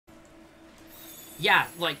Yeah,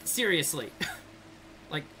 like, seriously.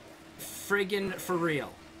 Like, friggin' for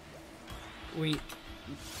real. We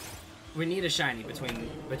need a shiny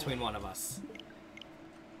between one of us.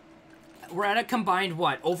 We're at a combined,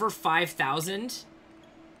 what, over 5,000?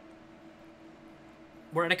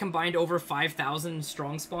 We're at a combined over 5,000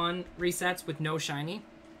 strong spawn resets with no shiny.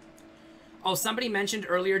 Oh, somebody mentioned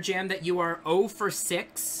earlier, Jam, that you are 0 for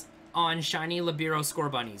 6 on shiny Libero score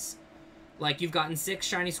bunnies. Like, you've gotten 6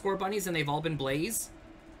 shiny score bunnies and they've all been Blaze.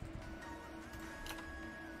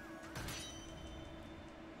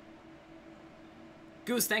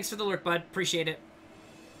 Goose, thanks for the lurk, bud. Appreciate it.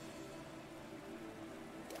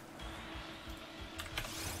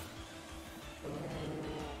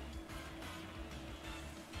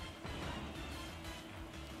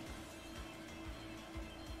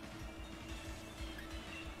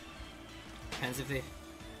 Depends if they...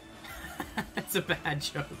 That's a bad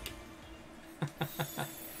joke.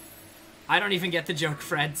 I don't even get the joke,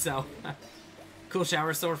 Fred, so... Cool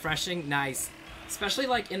shower, so refreshing. Nice. Especially,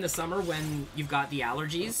 like, in the summer when you've got the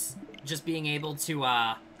allergies. Just being able to,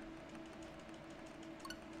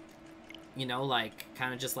 you know, like,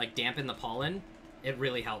 kind of just, like, dampen the pollen. It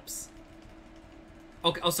really helps.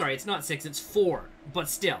 Okay, oh, sorry, it's not 6, it's 4. But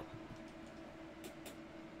still.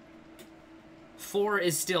 4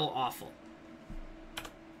 is still awful.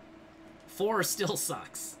 4 still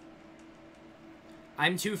sucks.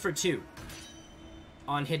 I'm 2 for 2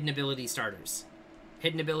 on hidden ability starters.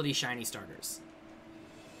 Hidden ability shiny starters.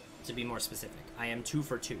 To be more specific, I am 2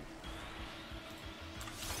 for 2.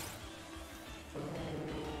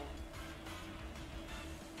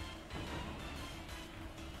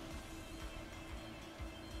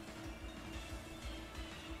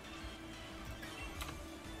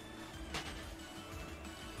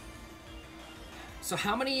 So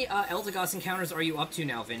how many Eldegoss encounters are you up to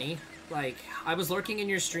now, Vinny? Like, I was lurking in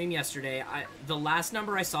your stream yesterday. The last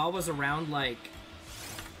number I saw was around, like,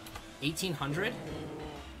 1,800?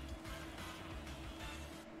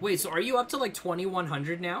 Wait, so are you up to, like,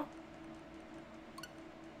 2,100 now?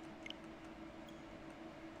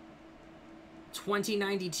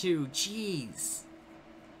 $20.92. Jeez.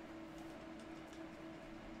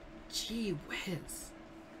 Gee whiz.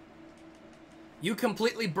 You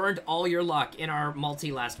completely burned all your luck in our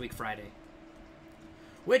multi last week Friday.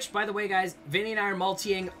 Which, by the way, guys, Vinny and I are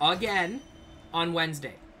multiing again on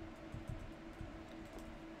Wednesday.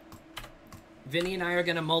 Vinny and I are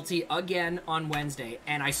going to multi again on Wednesday.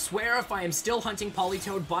 And I swear if I am still hunting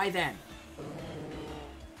Politoed by then,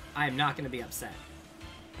 I am not going to be upset.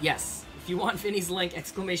 Yes, if you want Vinny's link,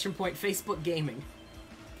 exclamation point, Facebook Gaming.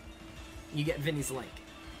 You get Vinny's link.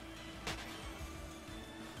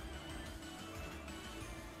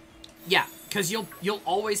 Yeah, because you'll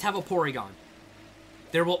always have a Porygon.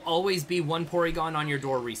 There will always be one Porygon on your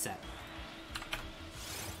door reset.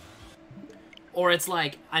 Or it's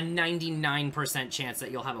like a 99% chance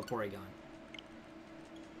that you'll have a Porygon.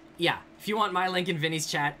 Yeah, if you want my link in Vinny's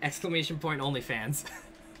chat, exclamation point OnlyFans.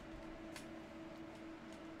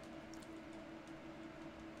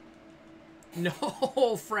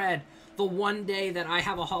 No, Fred. The one day that I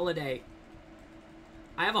have a holiday.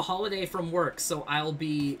 I have a holiday from work, so I'll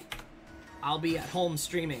be at home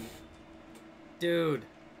streaming. Dude,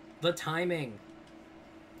 the timing.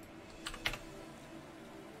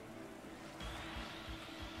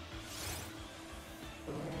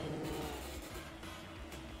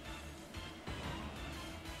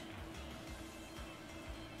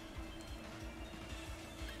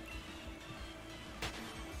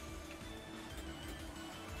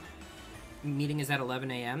 Meeting is at 11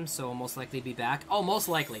 a.m., so I'll most likely be back. Oh, most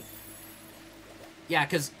likely. Yeah,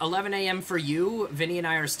 because 11 a.m. for you, Vinny and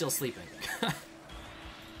I are still sleeping.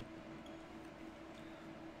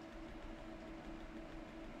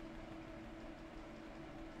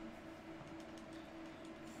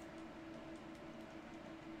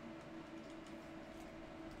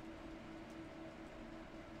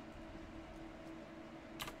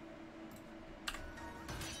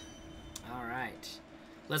 All right.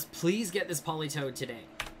 Let's please get this Politoed today.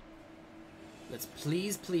 Let's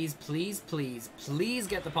please, please, please, please, please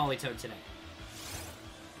get the Politoed today.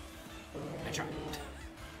 I tried.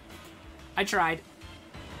 I tried.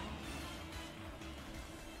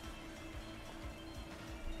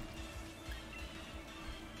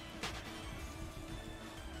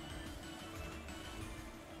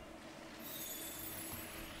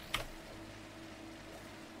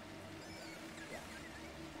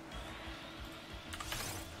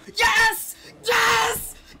 Yes!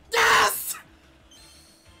 Yes! Yes!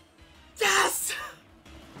 Yes!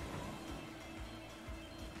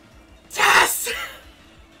 Yes!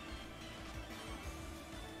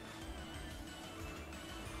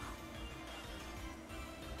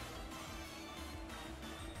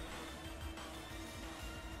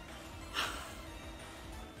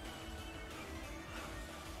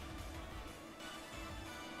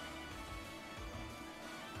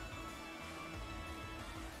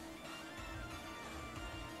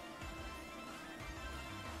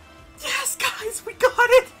 Yes, guys, we got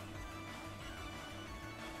it!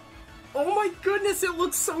 Oh my goodness, it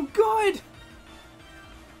looks so good!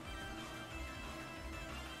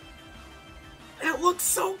 It looks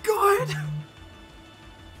so good!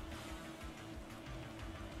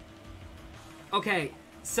 Okay,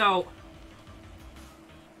 so...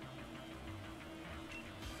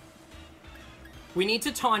 we need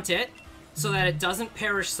to taunt it so that it doesn't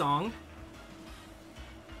perish song.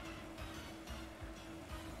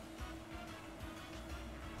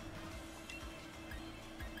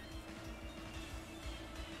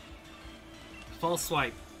 False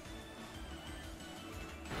swipe.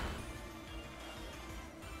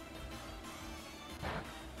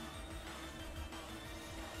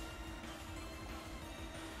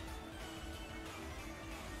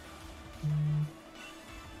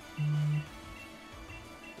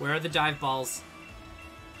 Where are the dive balls?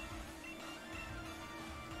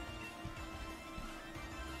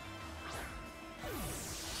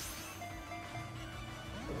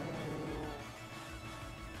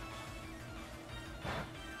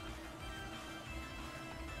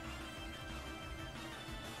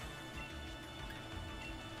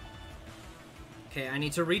 Okay, I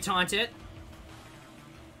need to retaunt it.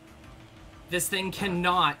 This thing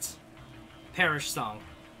cannot perish song.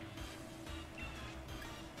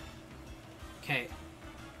 Okay.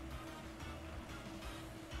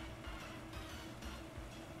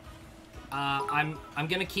 I'm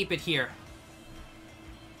gonna keep it here.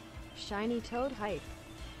 Shiny Toad hype.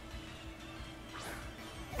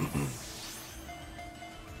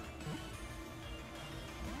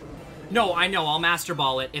 No, I know, I'll Master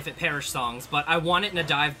Ball it if it perish songs, but I want it in a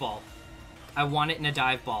dive ball. I want it in a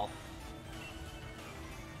dive ball.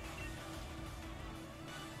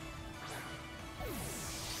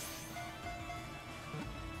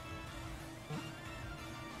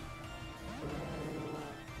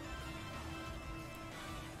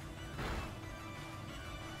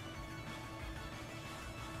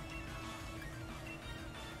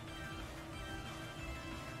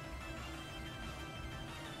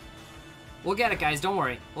 We'll get it, guys. Don't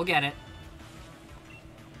worry. We'll get it.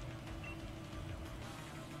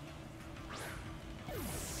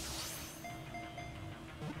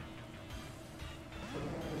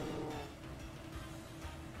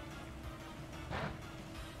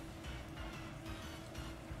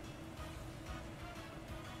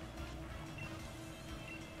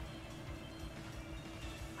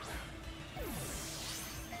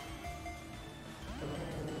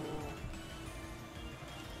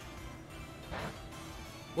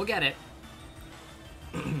 We'll get it.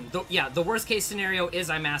 Yeah, the worst case scenario is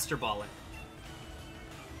I Master Ball it.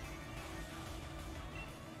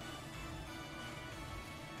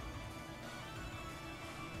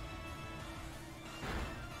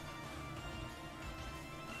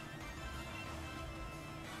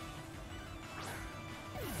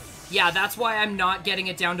 Yeah, that's why I'm not getting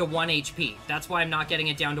it down to 1 HP. That's why I'm not getting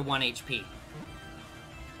it down to 1 HP.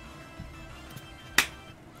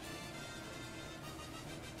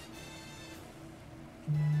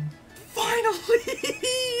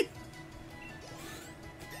 Finally!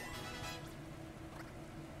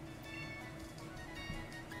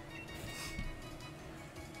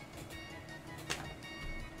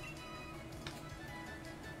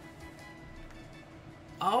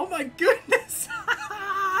 Oh my goodness!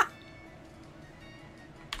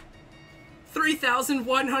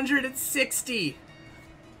 3,160!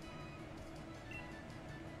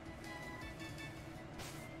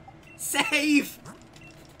 Save!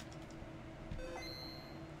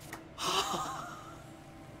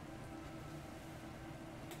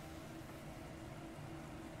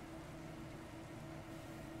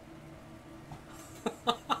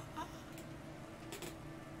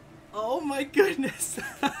 Oh my goodness!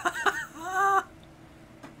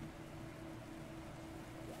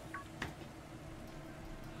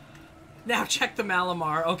 Now check the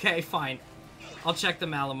Malamar. Okay, fine. I'll check the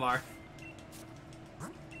Malamar.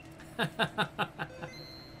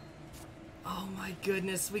 Oh my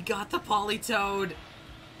goodness, we got the Politoed!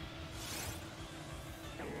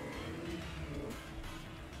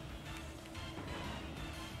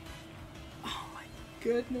 Oh my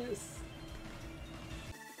goodness.